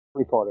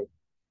Recording.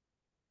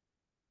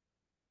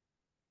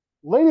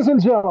 Ladies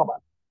and gentlemen,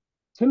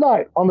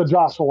 tonight on the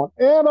Joshua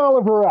and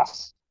Oliver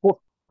S.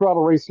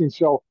 Throttle Racing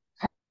Show,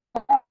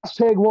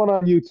 hashtag one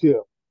on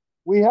YouTube,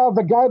 we have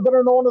the guy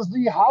better known as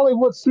the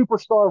Hollywood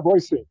superstar of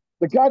racing,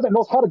 the guy that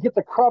knows how to get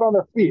the crowd on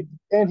their feet,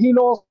 and he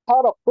knows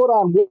how to put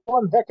on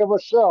one heck of a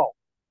show.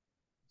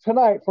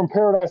 Tonight from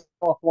Paradise,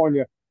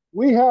 California,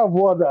 we have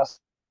with us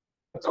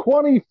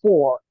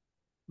 24,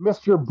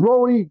 Mr.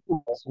 Brody.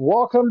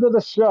 Welcome to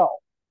the show.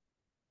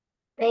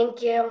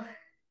 Thank you.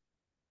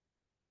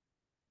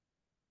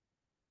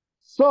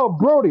 So,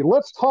 Brody,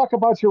 let's talk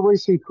about your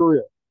racing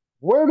career.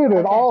 Where did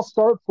it Okay. all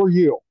start for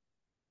you?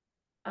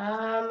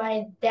 I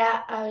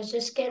was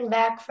just getting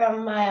back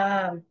from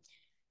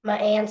my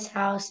aunt's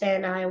house,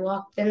 and I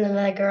walked into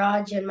the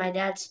garage, and my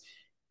dad's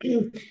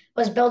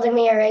was building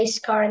me a race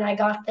car, and I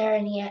got there,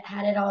 and he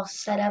had it all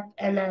set up,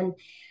 and then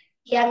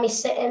he had me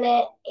sit in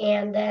it,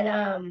 and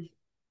then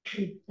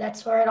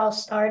that's where it all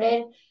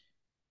started.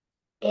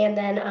 And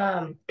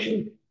then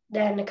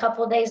then a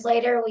couple of days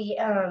later, we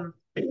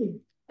put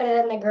it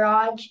in the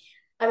garage.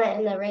 I meant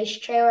in the race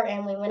trailer,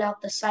 and we went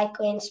out the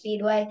cycling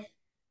speedway,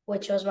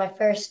 which was my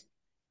first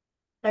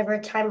ever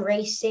time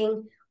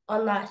racing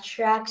on that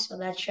track. So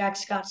that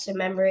track's got some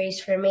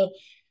memories for me.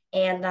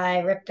 And I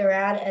ripped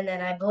around, and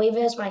then I believe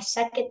it was my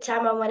second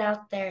time I went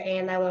out there,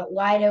 and I went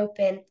wide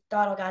open.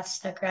 Throttle got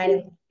stuck right in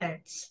the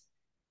fence.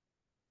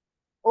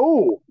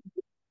 Oh,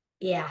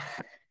 Yeah.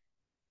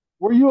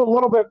 were you a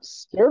little bit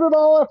scared at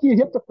all after you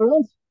hit the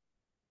fence?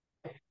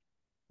 Were you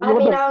I a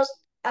mean, little bit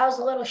I was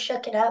a little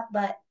shook it up,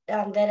 but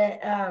it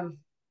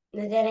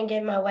didn't get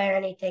in my way or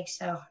anything.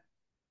 So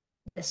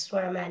this is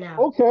where I'm at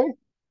now. okay?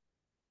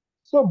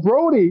 So,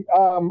 Brody,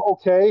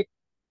 okay,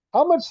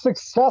 how much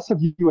success have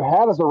you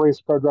had as a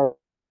race car driver?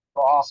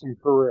 Awesome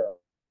career.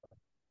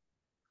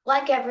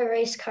 Like every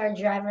race car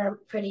driver, I'm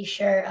pretty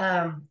sure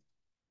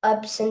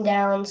ups and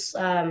downs.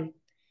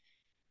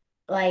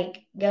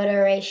 Like go to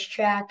a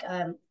racetrack.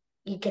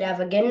 You could have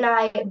a good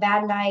night, a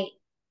bad night.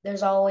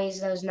 There's always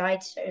those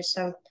nights or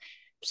some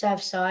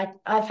stuff. So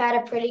I've had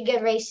a pretty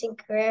good racing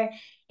career,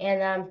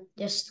 and I'm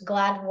just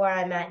glad where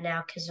I'm at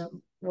now because of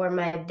where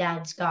my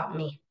dad's got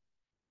me.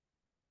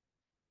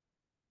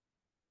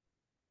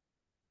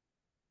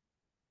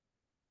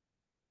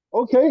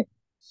 Okay,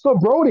 so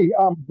Brody,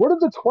 where did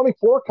the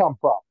 24 come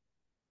from?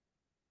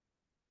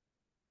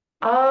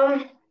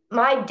 Um,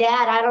 my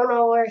dad, I don't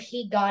know where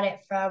he got it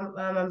from.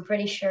 I'm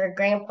pretty sure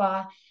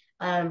Grandpa,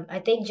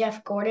 I think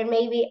Jeff Gordon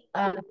maybe.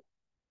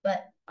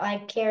 But I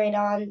carried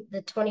on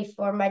the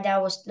 24. My dad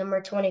was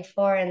number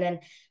 24, and then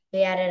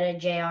we added a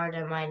JR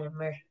to my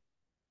number.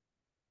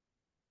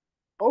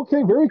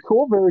 Okay, very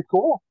cool, very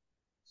cool.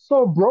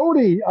 So,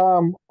 Brody,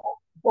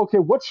 okay,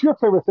 what's your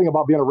favorite thing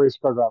about being a race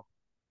car driver?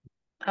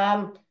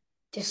 Um,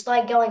 just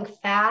like going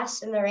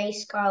fast in the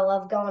race car. I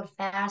love going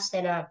fast,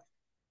 and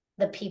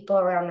the people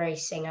around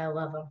racing, I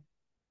love them.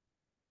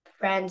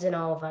 Friends and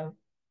all of them.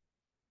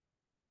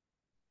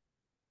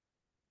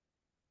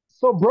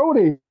 So,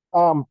 Brody,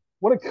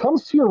 when it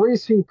comes to your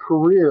racing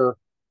career,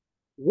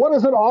 what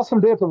does an awesome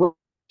day at the race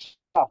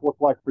shop look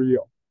like for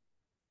you?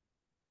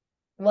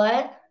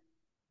 What?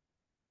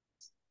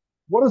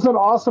 What does an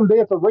awesome day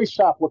at the race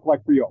shop look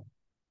like for you?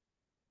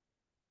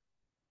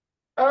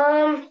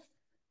 Um,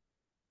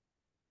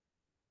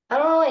 I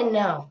don't really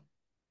know.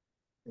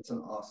 It's an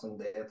awesome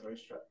day at the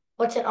racetrack.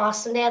 What's an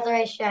awesome day at the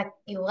racetrack?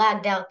 You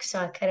lagged out, so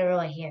I couldn't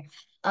really hear.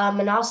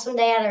 An awesome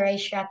day at the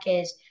racetrack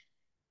is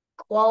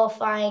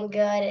qualifying good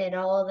and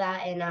all of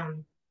that,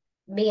 and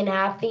being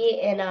happy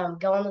and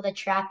going to the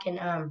track and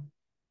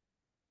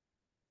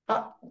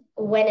uh,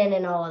 winning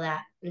and all of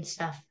that and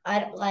stuff.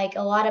 I like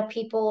a lot of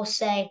people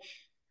say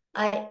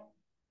I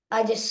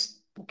I just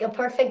a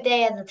perfect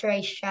day at the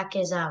racetrack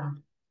is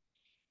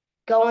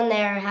going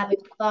there, having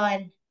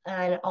fun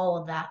and all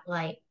of that.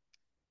 Like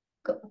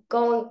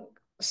going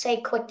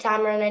say quick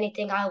time or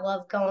anything. I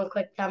love going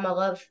quick time. I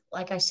love,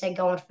 like I said,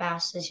 going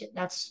fast.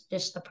 That's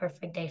just the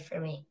perfect day for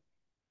me.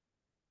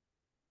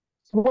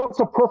 So what's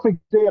a perfect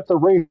day at the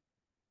race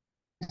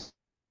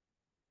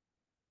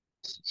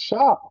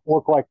shop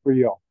look like for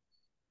you?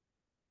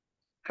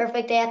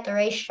 Perfect day at the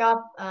race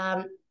shop.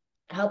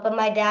 Helping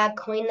my dad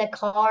clean the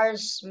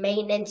cars,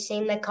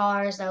 maintaining the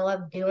cars. I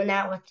love doing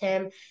that with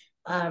him.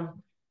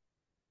 Um,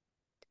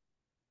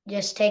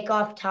 just take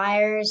off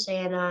tires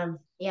and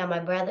yeah,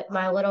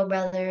 my little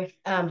brother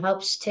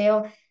helps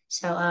too.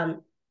 So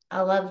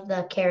I love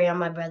the carry on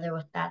my brother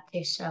with that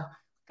too. So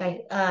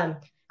I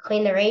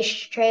clean the race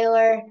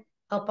trailer,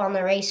 help on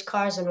the race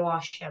cars, and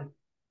wash them.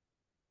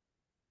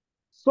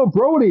 So,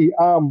 Brody,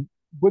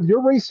 with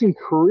your racing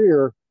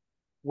career,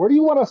 where do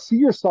you want to see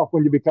yourself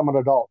when you become an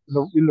adult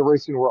in the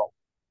racing world?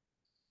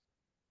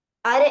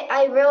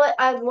 I really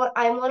I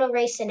want to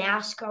race an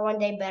NASCAR one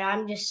day, but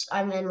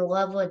I'm in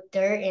love with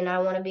dirt, and I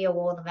want to be a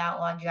World of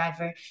Outlaw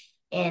driver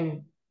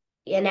and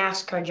a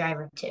NASCAR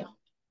driver too.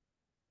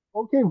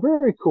 Okay,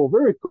 very cool,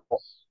 very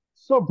cool.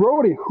 So,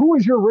 Brody, who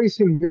is your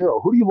racing hero?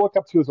 Who do you look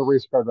up to as a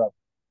race car driver?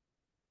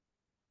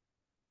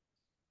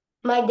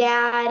 My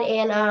dad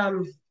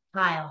and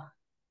Kyle.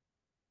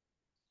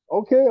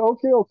 Okay,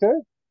 okay, okay.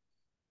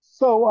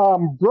 So,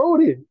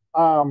 Brody,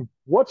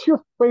 what's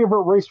your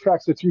favorite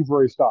racetracks that you've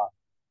raced on?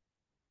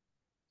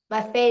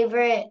 My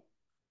favorite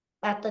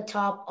at the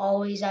top,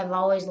 I've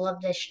always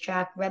loved this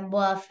track. Red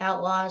Bluff,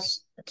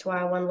 Outlaws. That's where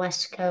I won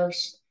West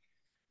Coast.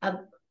 I've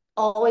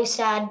always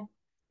had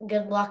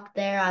good luck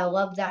there. I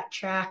love that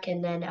track.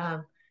 And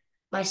then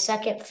my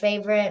second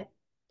favorite,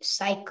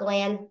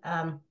 Cyclan.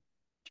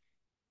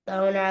 The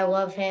owner, I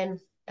love him.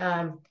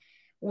 Um,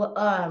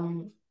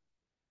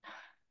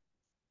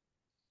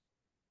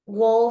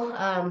 Wool,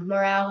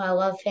 Morale, I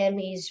love him.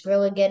 He's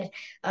really good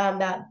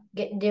about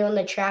doing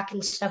the track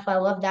and stuff. I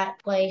love that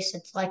place.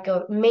 It's like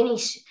a mini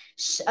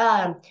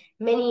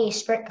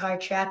sprint car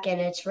track,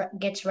 and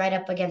gets right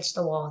up against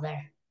the wall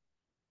there.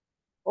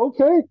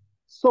 Okay.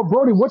 So,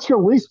 Brody, what's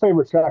your least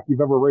favorite track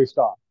you've ever raced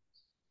on?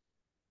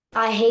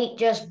 I hate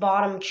just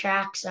bottom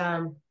tracks.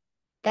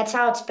 That's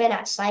how it's been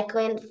at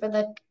cycling for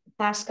the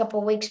past couple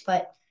of weeks,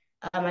 but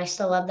I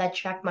still love that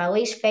track. My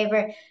least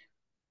favorite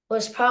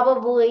was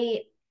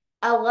probably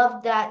I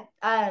loved that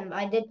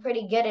I did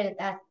pretty good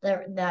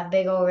that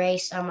big old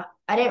race. I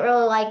didn't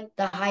really like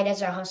the high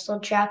desert hustle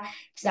track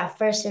because at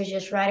first it was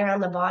just right around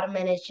the bottom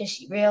and it's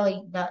just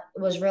really it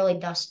was really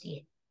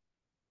dusty.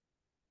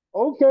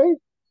 Okay.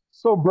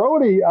 So,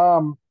 Brody,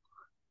 okay.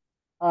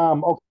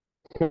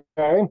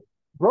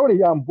 Brody,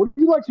 what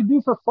do you like to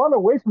do for fun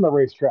away from the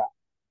racetrack?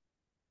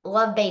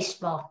 Love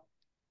baseball.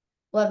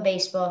 Love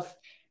baseball. If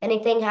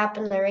anything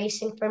happened to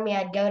racing for me,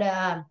 I'd go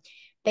to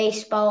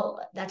baseball.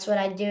 That's what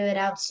I do it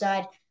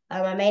outside.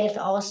 I made it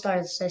to All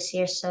Stars this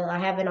year, so I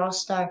have an All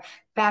Star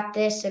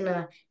practice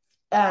and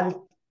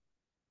um,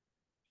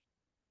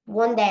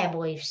 one day, I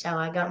believe. So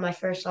I got my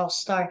first All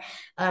Star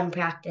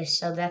practice.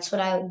 So that's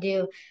what I would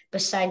do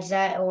besides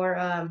that, or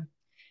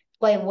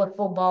play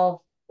wiffle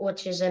ball,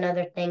 which is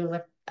another thing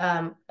with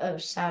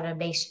outside of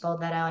baseball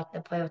that I like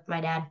to play with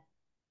my dad,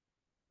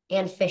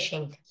 and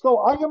fishing. So,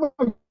 I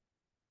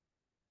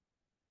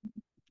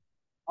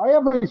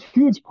have a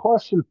huge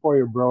question for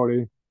you,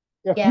 Brody.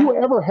 If you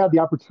Yeah. ever had the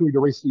opportunity to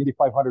race the Indy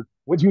 500,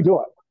 would you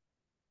do it?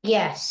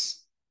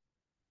 Yes.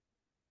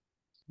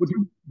 Would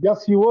you?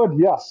 Yes, you would.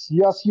 Yes,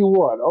 yes, you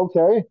would.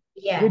 Okay.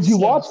 Did you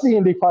Yes. watch the Yes.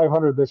 Indy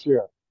 500 this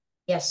year?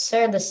 Yes,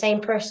 sir. The same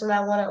person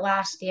that won it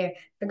last year.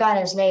 Forgot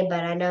his name,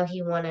 but I know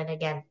he won it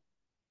again.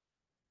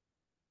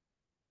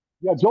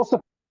 Yeah,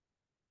 Joseph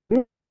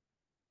Yeah,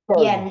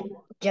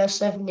 Newgarden.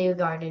 Joseph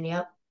Newgarden.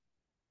 Yep.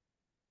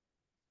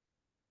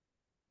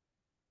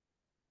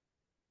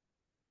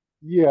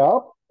 Yeah,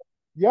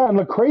 yeah. And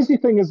the crazy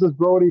thing is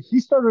Brody, he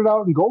started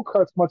out in go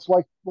karts, much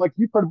like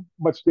you pretty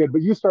much did,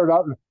 but you started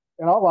out in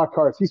outlaw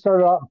karts. He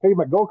started out in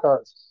pavement go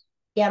karts.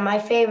 Yeah, my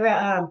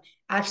favorite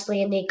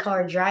actually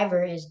IndyCar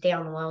driver is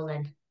Dan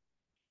Nolan.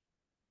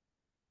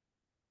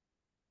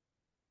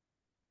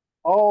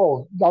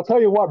 Oh, I'll tell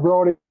you what,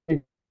 Brody.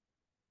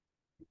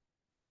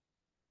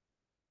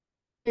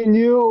 And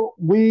you,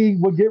 we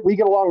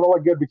get along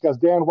really good because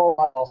Dan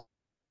Reinolds.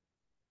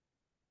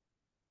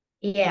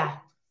 Yeah.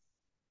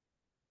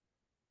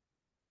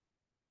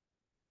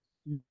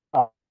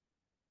 Uh,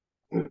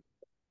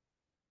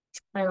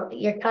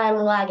 You're kind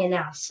of lagging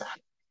out, so.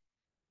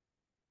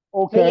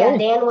 But yeah, okay,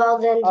 Dan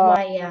Weldon's uh,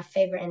 my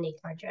favorite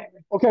IndyCar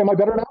driver. okay. Am I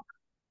better now?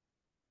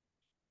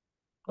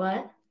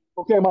 What?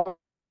 Okay, am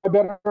I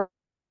better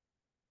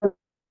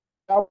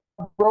now,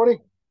 Brody?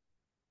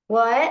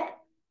 What?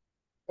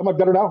 Am I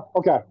better now?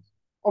 Okay,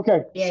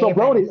 okay. Yeah, So you're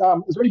better.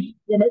 Brody, is there any,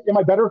 am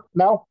I better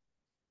now?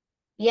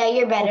 Yeah,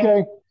 you're better.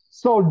 Okay.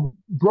 So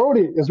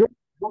Brody, is there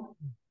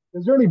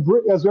any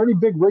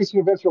big racing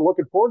events you're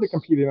looking forward to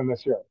competing in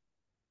this year?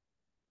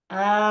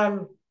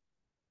 Um,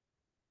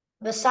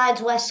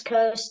 Besides West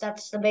Coast,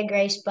 that's the big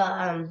race, but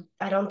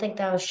I don't think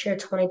that was sure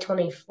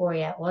 2024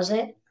 yet, was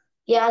it?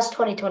 Yeah, it's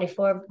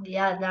 2024.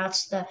 Yeah,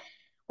 that's the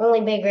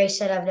only big race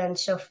that I've done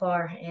so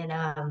far in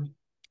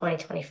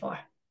 2024.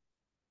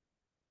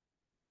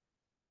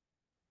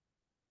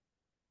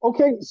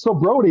 Okay, so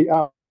Brody,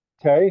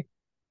 okay,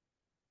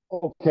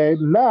 okay.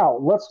 Now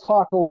let's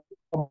talk a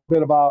little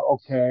bit about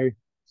okay.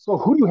 So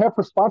who do you have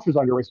for sponsors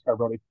on your race car,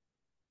 Brody?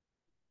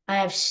 I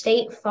have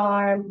State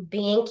Farm,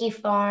 Bianchi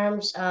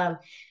Farms,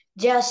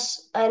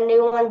 just a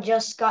new one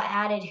just got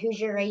added,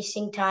 Hoosier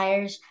Racing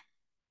Tires.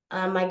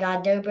 I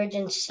got Dobridge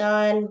and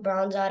Son,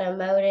 Bronze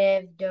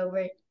Automotive,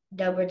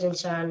 Dobridge and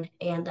Son,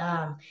 and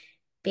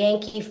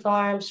Bianchi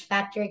Farms,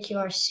 Factory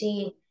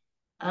QRC,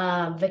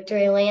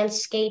 Victory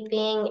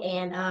Landscaping,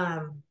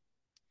 and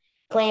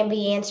Plan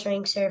B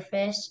Answering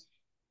Surface,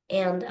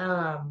 and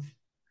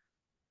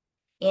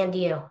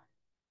you.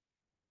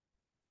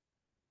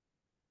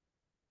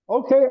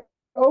 Okay,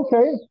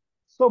 okay.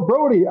 So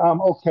Brody,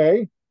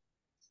 okay.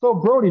 So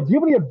Brody, do you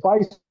have any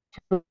advice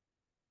for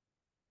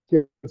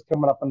kids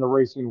coming up in the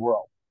racing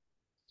world?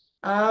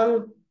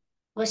 Um,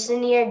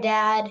 Listen to your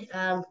dad.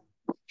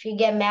 If you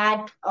get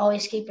mad,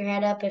 always keep your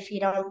head up. If you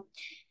don't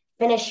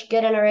finish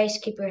good in a race,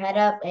 keep your head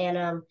up.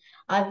 And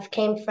I've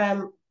came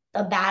from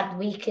a bad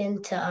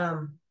weekend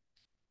to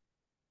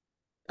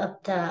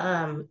up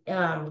to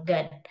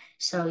good.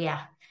 So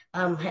yeah.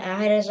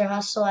 Hitters or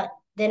hustle.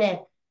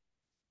 Didn't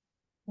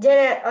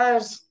I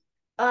was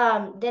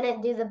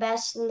didn't do the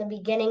best in the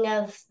beginning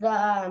of the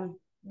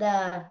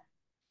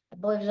I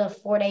believe it was a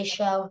 4 day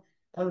show,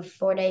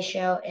 4 day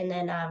show, and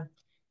then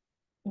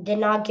did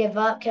not give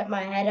up, kept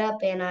my head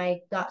up, and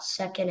I got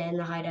second in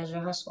the high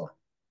desert hustle.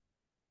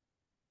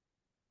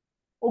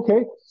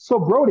 Okay, so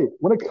Brody,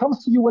 when it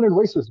comes to you winning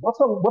races, what's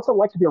it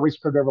like to be a race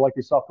car driver like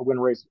yourself to win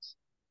races?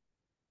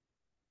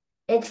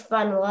 It's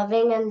fun,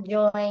 loving,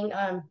 enjoying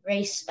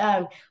race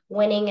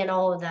winning and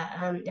all of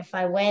that. If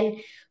I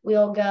win,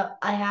 we'll go.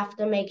 I have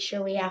to make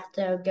sure we have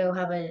to go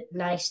have a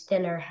nice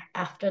dinner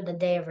after the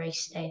day of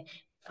race day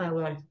if I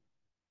won.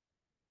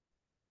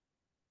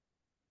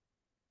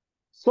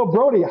 So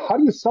Brody, how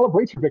do you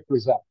celebrate your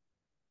victories then?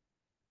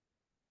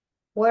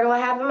 Where do I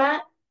have them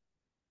at?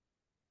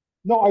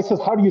 No, I says,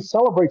 how do you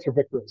celebrate your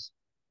victories?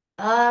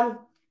 Um,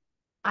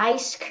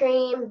 Ice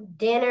cream,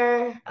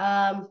 dinner.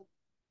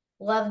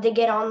 Love to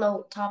get on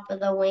the top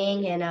of the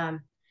wing, and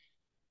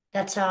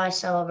that's how I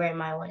celebrate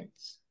my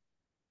wins.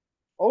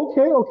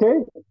 Okay,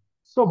 okay.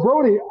 So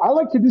Brody, I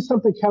like to do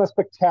something kind of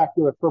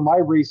spectacular for my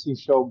racing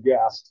show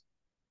guests.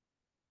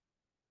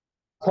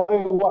 Tell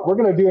you what, we're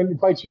going to do and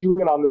invite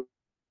you in on this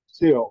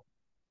too.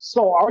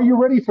 So are you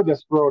ready for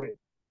this, Brody?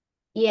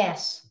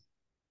 Yes.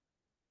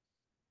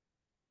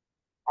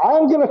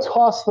 I'm going to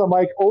toss the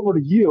mic over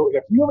to you.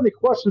 If you have any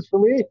questions for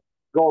me,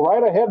 go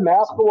right ahead and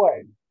ask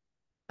away.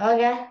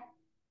 Okay.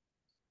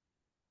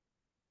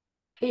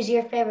 Who's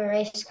your favorite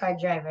race car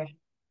driver?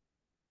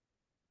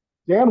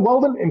 Dan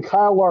Weldon and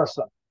Kyle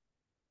Larson.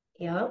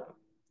 Yep.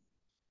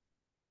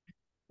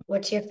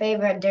 What's your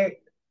favorite dirt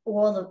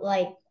world of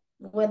like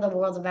where the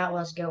World of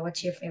Outlaws go?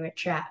 What's your favorite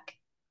track?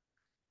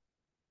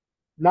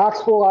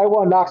 Knoxville,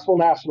 Iowa, Knoxville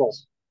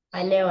Nationals.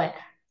 I knew it.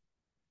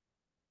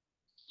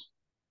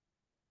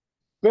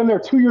 Been there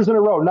 2 years in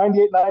a row,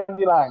 98,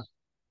 99.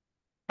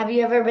 Have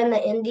you ever been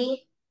to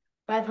Indy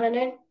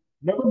 500?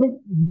 Never been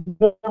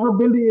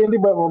to Indy,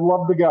 but would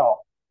love to go.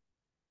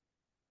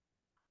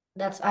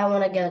 I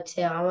want to go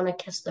too. I want to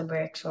kiss the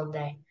bricks one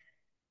day.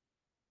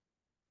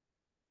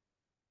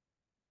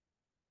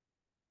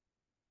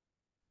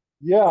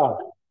 Yeah.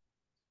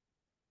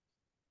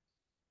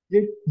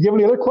 You have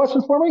any other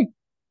questions for me?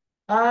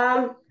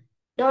 Um,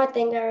 no, I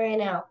think I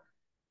ran out.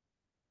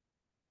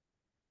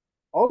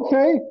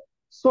 Okay.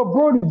 So,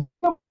 Brody, do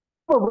you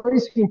have a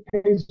racing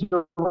page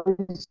or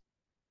race?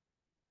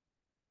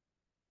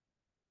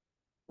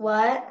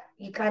 What?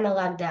 You kind of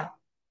lagged out.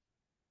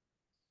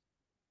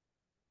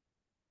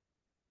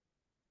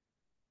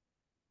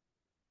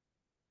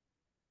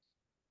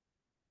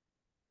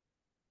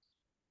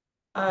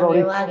 You're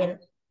Brody, lagging.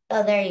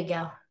 Oh, there you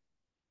go.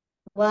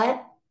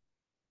 What?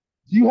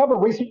 do you have a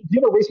racing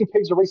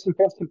page that racing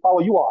fans can follow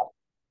you on?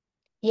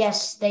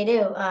 Yes, they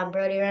do.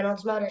 Brody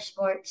Reynolds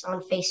Motorsports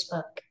on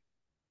Facebook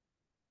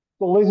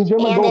So, ladies and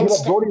gentlemen, and go hit up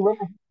Insta. Brody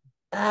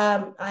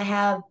Reynolds. I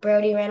have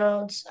Brody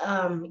Reynolds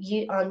on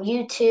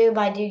YouTube.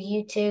 I do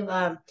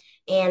YouTube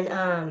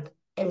and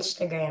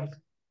Instagram.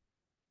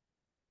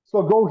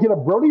 So go hit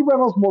up Brody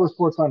Reynolds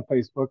Motorsports on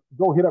Facebook.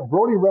 Go hit up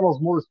Brody Reynolds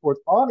Motorsports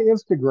on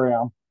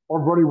Instagram or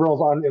Brody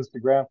Reynolds on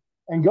Instagram.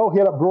 And go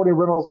hit up Brody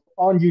Reynolds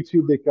on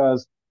YouTube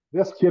because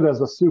this kid is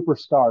a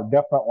superstar,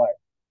 definitely. Thank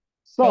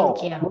So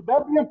you. with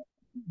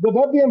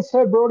that being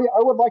said, Brody,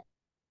 I would like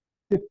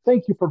to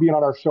thank you for being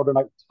on our show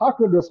tonight,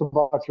 talking to us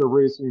about your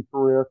racing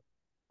career.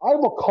 I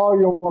will call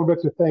you a little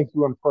bit to thank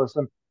you in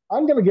person.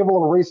 I'm going to give a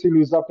little racing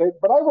news update,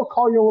 but I will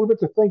call you a little bit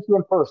to thank you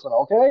in person,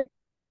 okay?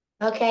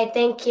 Okay,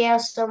 thank you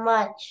so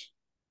much.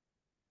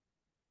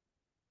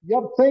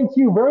 Yep, thank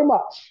you very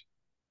much.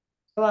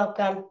 You're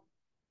welcome.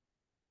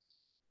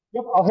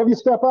 Yep, I'll have you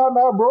step out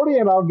now, Brody,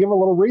 and I'll give a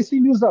little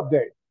racing news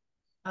update.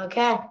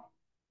 Okay.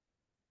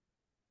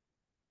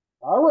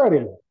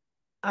 Alrighty.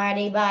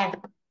 Alrighty, bye.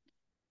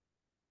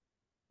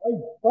 Bye.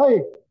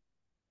 Bye.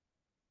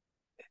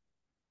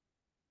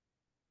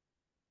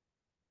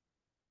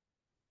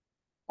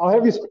 I'll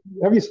have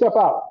you step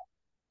out.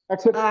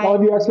 Exit. All I'll right.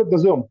 have you exit the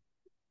Zoom. All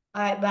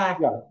right, bye.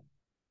 Yeah.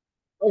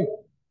 Bye.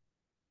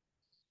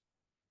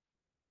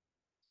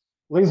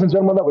 Ladies and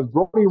gentlemen, that was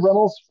Brody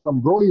Reynolds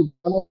from Brody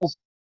Reynolds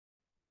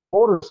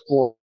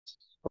Motorsports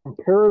from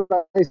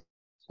Paradise,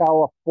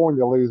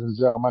 California, ladies and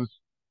gentlemen.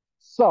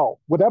 So,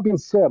 with that being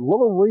said,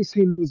 little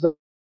racing news.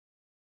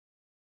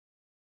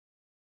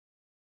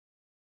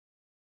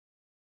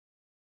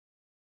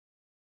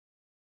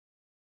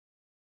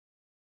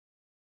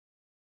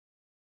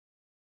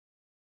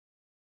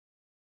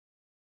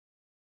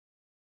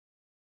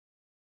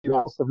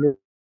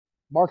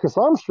 Marcus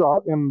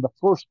Armstrong in the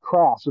first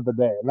crash of the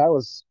day, and that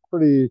was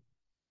pretty.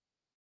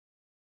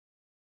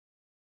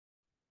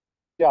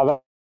 Yeah,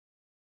 that,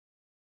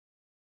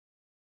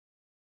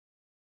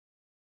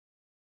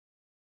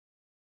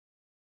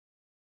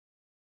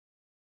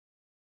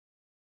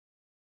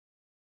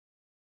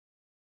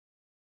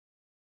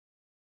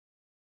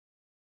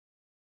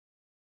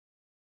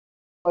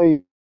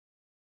 and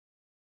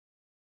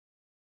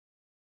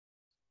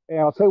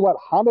I'll tell you what,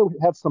 Honda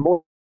had some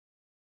more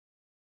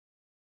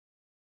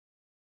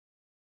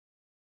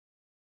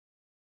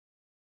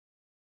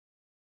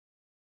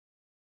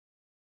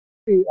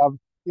of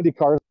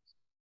IndyCar.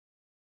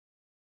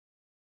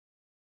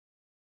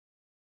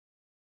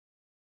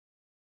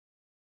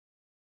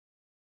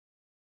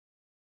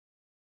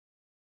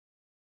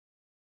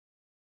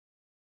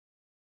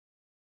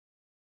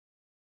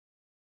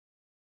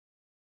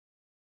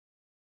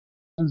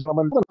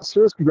 Gentlemen,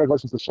 serious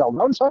congratulations to Sheldon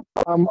Rosenstein.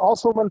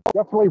 Also,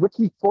 definitely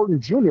Ricky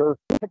Thornton Jr.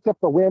 picked up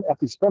the win at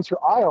the Spencer,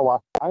 Iowa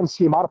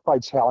IMCA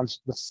Modified Challenge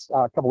this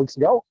couple weeks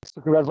ago. So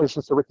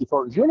congratulations to Ricky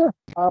Thornton Jr.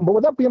 But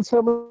with that being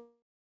said,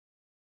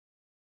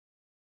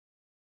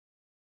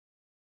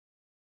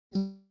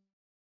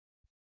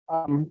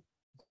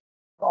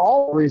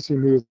 all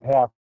racing news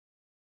have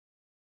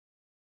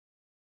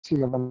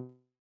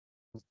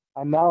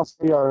announced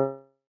they are.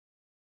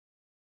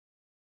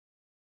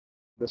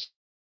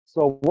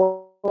 So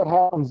what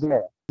happens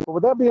there? But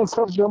with that being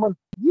said, gentlemen,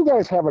 you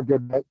guys have a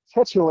good night.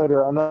 Catch you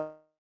later. On the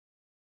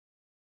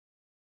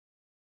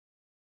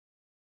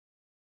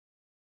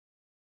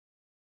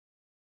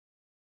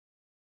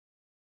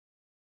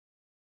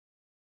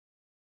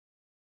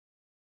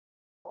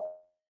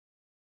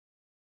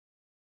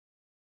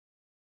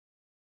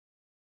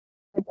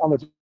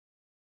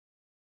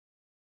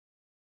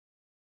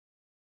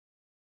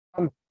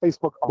on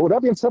Facebook. With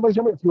that being said, ladies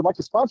and gentlemen, if you would like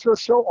to sponsor a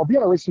show or be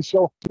on a racing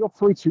show, feel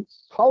free to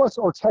call us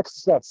or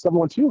text us at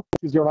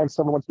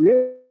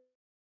 712-209-7138.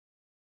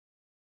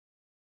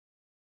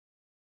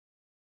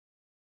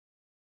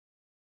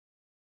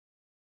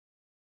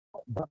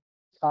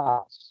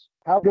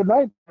 Have a good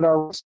night. And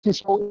our racing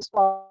show is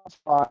sponsored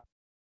by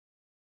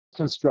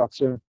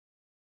construction.